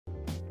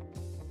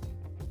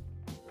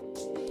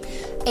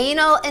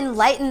Anal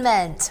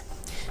enlightenment.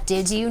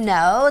 Did you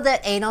know that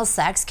anal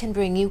sex can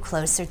bring you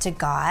closer to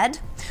God?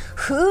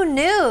 Who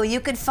knew you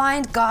could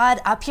find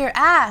God up your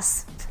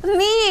ass?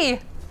 Me!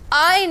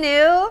 I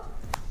knew!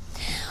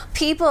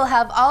 People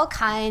have all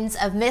kinds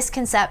of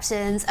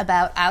misconceptions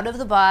about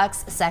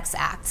out-of-the-box sex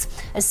acts,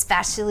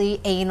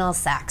 especially anal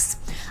sex.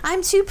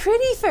 I'm too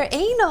pretty for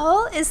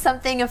anal is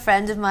something a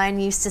friend of mine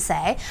used to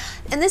say.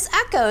 And this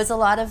echoes a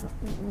lot of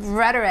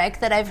rhetoric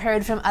that I've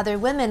heard from other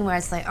women where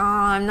it's like, oh,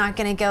 I'm not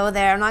going to go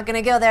there, I'm not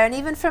going to go there, and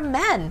even from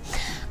men.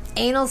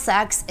 Anal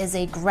sex is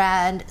a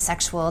grand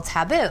sexual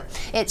taboo.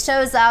 It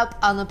shows up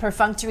on the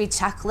perfunctory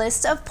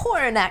checklist of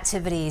porn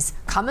activities.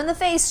 Come in the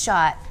face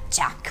shot,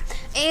 check.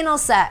 Anal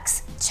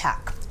sex,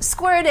 check.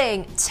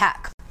 Squirting,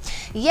 check.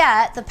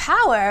 Yet, the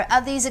power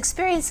of these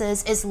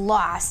experiences is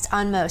lost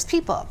on most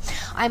people.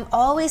 I'm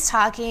always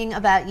talking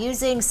about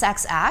using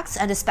sex acts,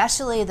 and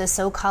especially the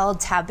so-called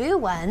taboo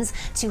ones,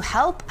 to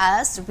help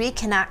us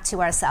reconnect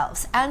to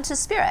ourselves and to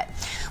spirit.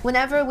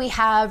 Whenever we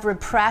have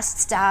repressed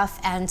stuff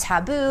and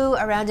taboo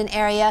around an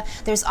area,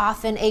 there's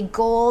often a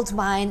gold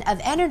mine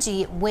of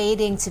energy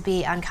waiting to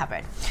be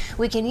uncovered.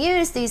 We can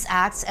use these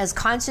acts as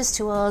conscious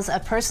tools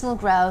of personal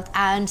growth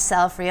and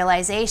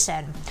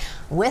self-realization.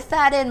 With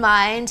that in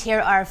mind,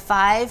 here are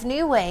 5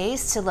 new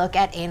ways to look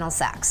at anal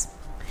sex.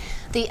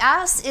 The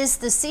ass is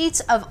the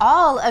seat of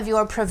all of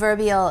your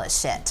proverbial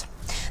shit.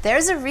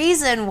 There's a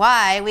reason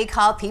why we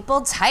call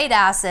people tight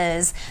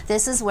asses.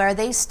 This is where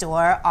they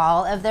store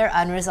all of their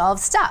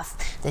unresolved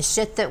stuff. The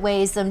shit that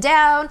weighs them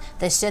down,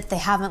 the shit they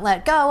haven't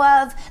let go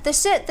of, the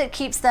shit that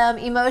keeps them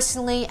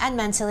emotionally and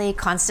mentally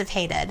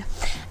constipated.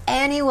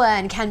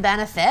 Anyone can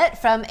benefit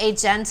from a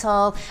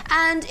gentle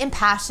and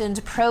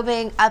impassioned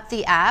probing up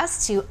the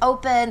ass to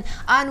open,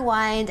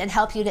 unwind, and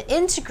help you to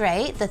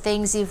integrate the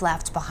things you've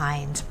left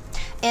behind.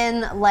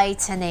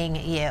 Enlightening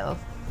you.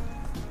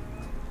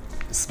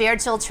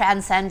 Spiritual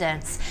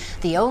transcendence.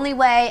 The only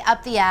way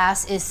up the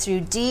ass is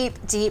through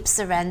deep, deep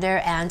surrender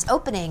and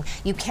opening.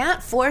 You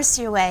can't force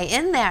your way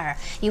in there.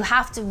 You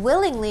have to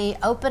willingly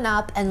open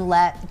up and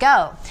let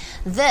go.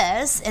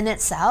 This in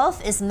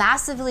itself is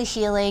massively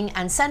healing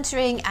and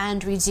centering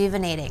and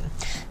rejuvenating.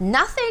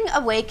 Nothing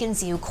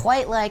awakens you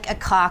quite like a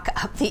cock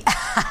up the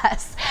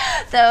ass,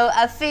 though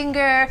a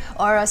finger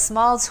or a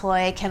small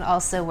toy can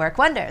also work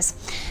wonders.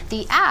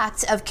 The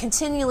act of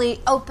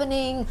continually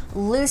opening,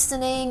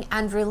 loosening,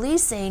 and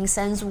releasing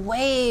sends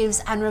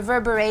waves and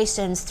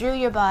reverberations through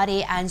your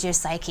body and your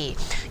psyche.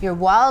 Your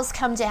walls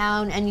come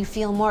down and you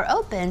feel more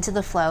open to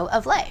the flow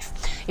of life.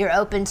 You're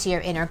open to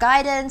your inner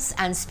guidance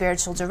and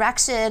spiritual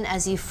direction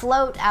as you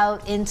float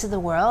out into the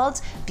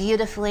world,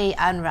 beautifully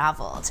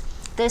unraveled.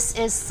 This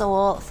is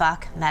soul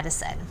fuck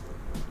medicine.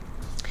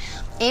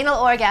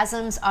 Anal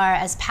orgasms are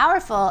as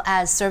powerful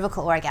as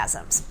cervical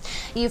orgasms.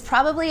 You've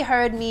probably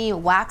heard me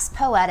wax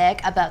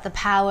poetic about the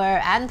power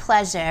and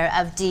pleasure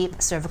of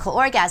deep cervical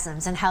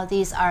orgasms and how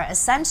these are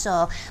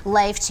essential,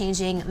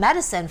 life-changing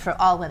medicine for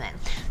all women.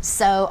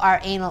 So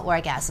are anal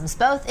orgasms,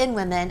 both in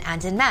women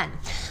and in men.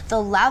 The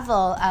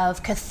level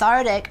of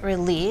cathartic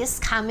release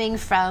coming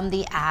from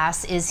the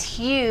ass is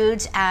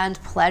huge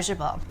and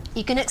pleasurable.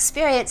 You can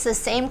experience the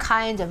same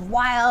kind of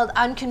wild,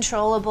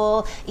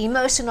 uncontrollable,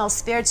 emotional,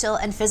 spiritual,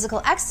 and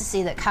physical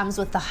ecstasy that comes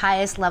with the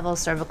highest level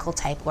cervical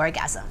type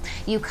orgasm.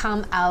 You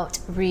come out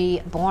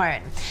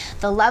reborn.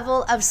 The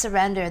level of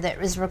surrender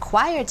that is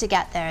required to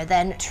get there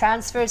then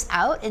transfers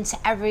out into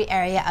every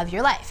area of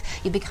your life.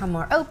 You become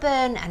more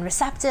open and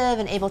receptive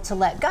and able to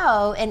let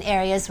go in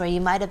areas where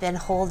you might have been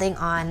holding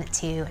on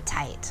too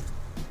tight.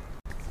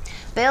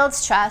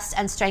 Builds trust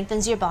and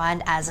strengthens your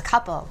bond as a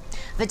couple.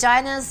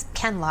 Vaginas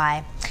can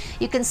lie.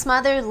 You can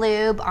smother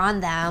lube on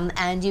them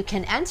and you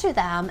can enter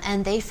them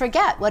and they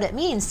forget what it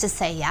means to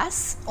say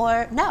yes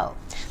or no.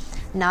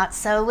 Not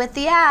so with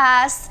the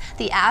ass.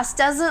 The ass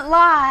doesn't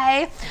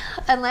lie.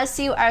 Unless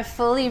you are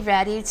fully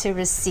ready to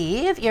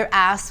receive, your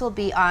ass will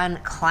be on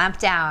clamp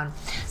down.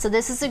 So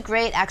this is a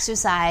great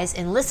exercise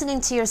in listening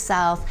to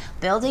yourself,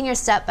 building your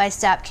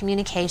step-by-step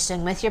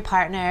communication with your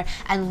partner,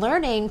 and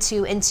learning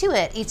to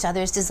intuit each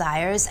other's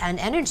desires and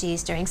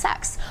energies during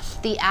sex.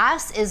 The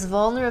ass is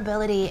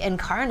vulnerability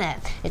incarnate.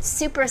 It's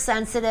super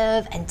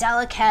sensitive and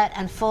delicate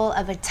and full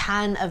of a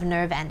ton of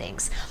nerve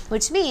endings,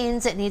 which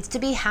means it needs to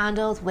be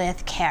handled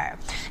with care.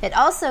 It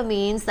also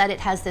means that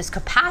it has this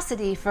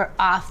capacity for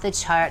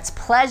off-the-charts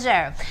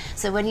pleasure.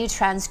 So when you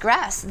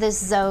transgress this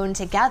zone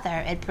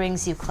together, it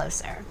brings you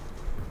closer.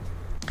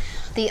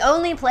 The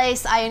only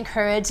place I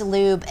encourage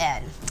lube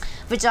in.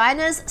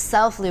 Vaginas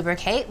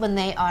self-lubricate when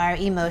they are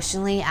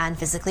emotionally and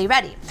physically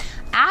ready.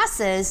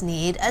 Asses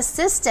need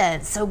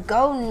assistance, so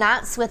go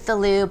nuts with the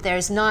lube.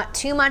 There's not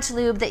too much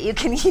lube that you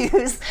can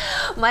use.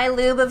 My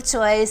lube of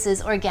choice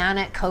is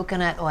organic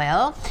coconut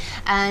oil,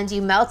 and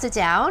you melt it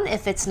down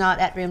if it's not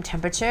at room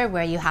temperature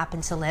where you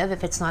happen to live,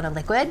 if it's not a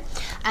liquid,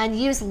 and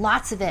use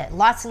lots of it,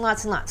 lots and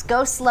lots and lots.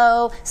 Go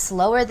slow,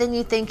 slower than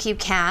you think you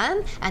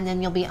can, and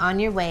then you'll be on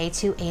your way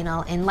to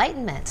anal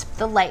enlightenment,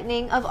 the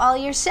lightening of all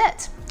your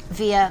shit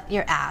via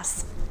your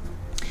ass.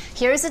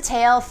 Here's a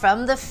tale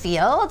from the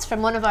field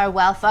from one of our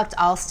Well Fucked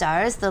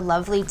All-Stars, the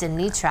lovely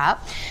Dimity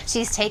Trapp.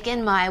 She's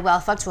taken my Well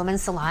Fucked Woman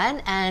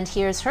salon, and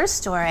here's her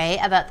story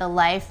about the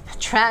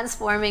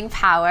life-transforming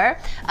power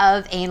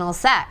of anal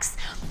sex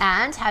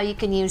and how you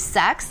can use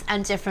sex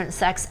and different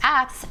sex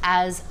acts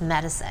as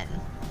medicine.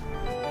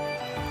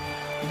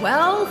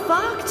 Well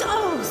Fucked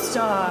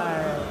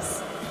All-Stars.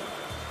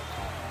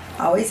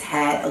 I always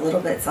had a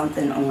little bit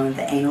something on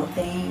the anal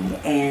thing,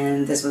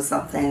 and this was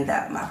something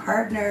that my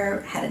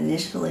partner had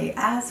initially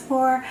asked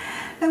for,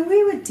 and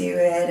we would do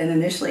it. And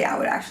initially I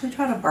would actually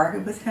try to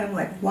bargain with him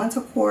like once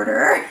a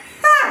quarter.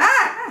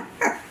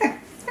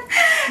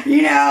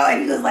 You know,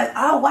 and he was like,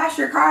 I'll wash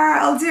your car,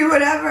 I'll do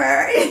whatever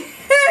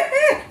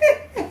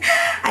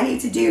I need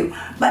to do.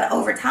 But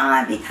over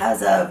time,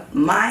 because of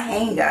my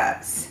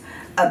hang-ups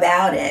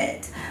about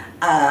it,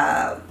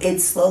 it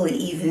slowly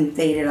even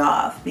faded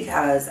off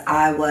because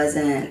I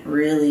wasn't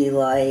really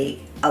like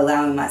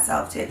allowing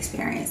myself to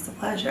experience the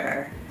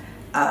pleasure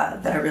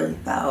that I really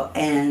felt.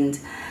 And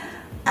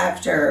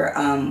after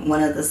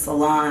one of the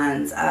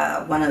salons,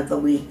 one of the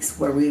weeks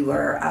where we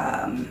were,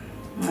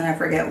 and I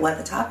forget what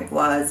the topic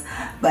was,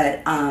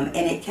 but in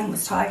it, Kim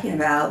was talking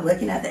about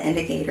looking at the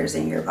indicators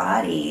in your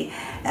body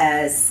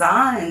as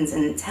signs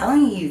and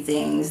telling you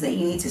things that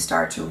you need to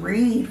start to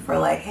read for,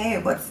 like,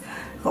 hey, what's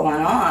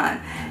going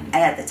on? And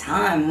at the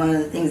time, one of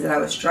the things that I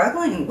was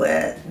struggling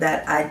with,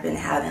 that I'd been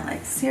having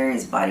like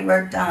serious body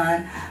work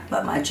done,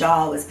 but my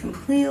jaw was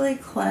completely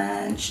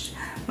clenched,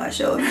 my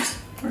shoulders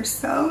were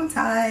so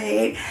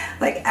tight,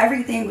 like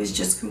everything was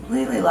just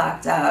completely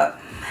locked up.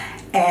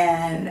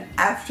 And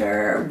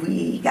after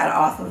we got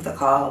off of the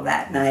call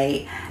that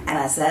night, and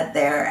I sat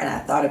there and I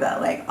thought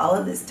about like all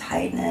of this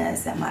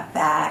tightness in my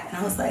back, and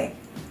I was like,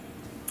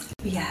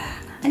 yeah,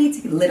 I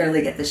need to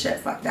literally get the shit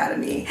fucked out of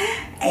me.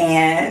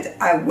 And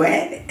I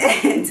went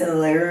into the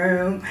living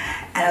room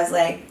and I was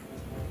like,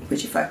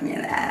 would you fuck me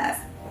in the ass?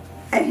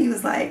 And he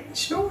was like,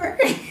 sure.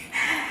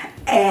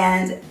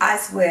 And I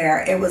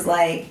swear it was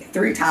like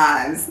 3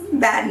 times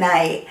that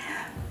night.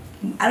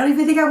 I don't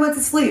even think I went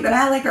to sleep, and I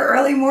had like an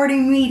early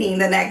morning meeting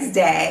the next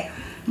day,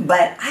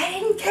 but I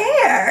didn't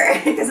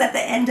care because at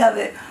the end of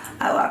it,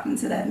 I walked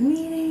into that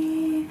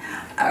meeting,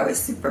 I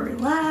was super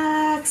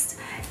relaxed,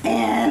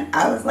 and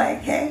I was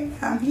like, hey,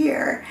 I'm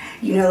here.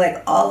 You know,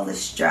 like all the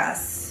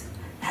stress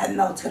had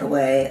melted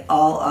away,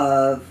 all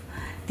of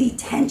the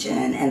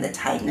tension and the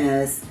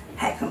tightness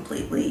had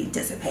completely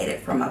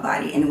dissipated from my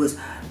body, and it was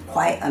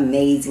quite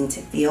amazing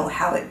to feel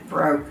how it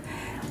broke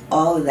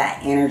all of that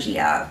energy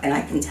up. And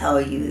I can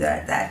tell you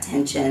that that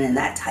tension and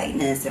that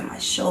tightness in my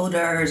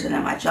shoulders and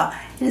in my jaw,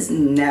 it has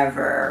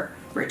never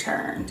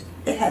returned.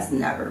 It has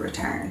never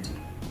returned.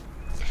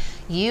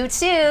 You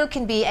too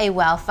can be a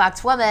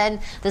well-fucked woman.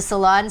 The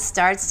salon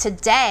starts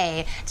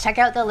today. Check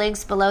out the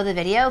links below the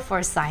video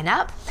for sign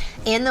up.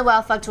 In the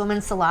Well Fucked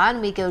Woman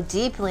salon, we go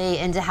deeply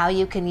into how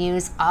you can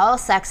use all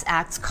sex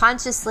acts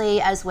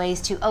consciously as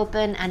ways to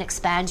open and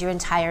expand your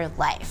entire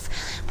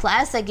life.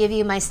 Plus, I give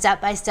you my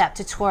step-by-step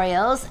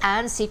tutorials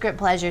and secret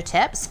pleasure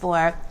tips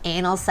for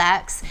anal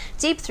sex,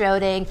 deep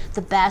throating,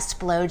 the best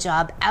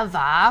blowjob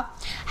ever,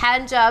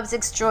 hand jobs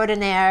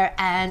extraordinaire,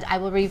 and I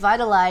will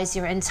revitalize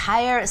your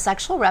entire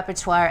sexual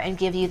repertoire and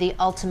give you the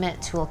ultimate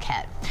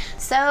toolkit,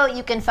 so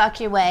you can fuck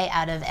your way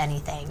out of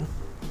anything.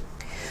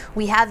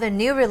 We have a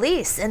new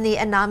release in the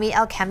Anami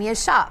Alchemia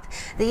shop.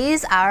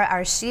 These are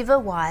our Shiva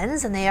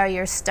wands, and they are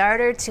your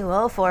starter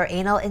tool for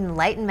anal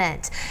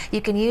enlightenment.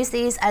 You can use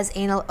these as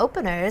anal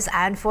openers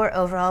and for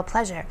overall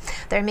pleasure.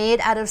 They're made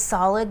out of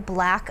solid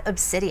black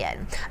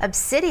obsidian.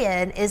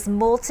 Obsidian is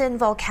molten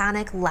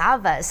volcanic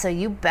lava, so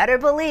you better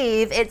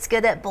believe it's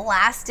good at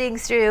blasting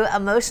through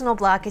emotional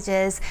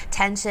blockages,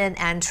 tension,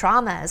 and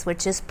traumas,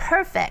 which is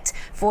perfect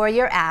for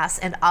your ass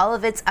and all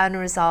of its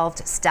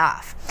unresolved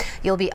stuff. You'll be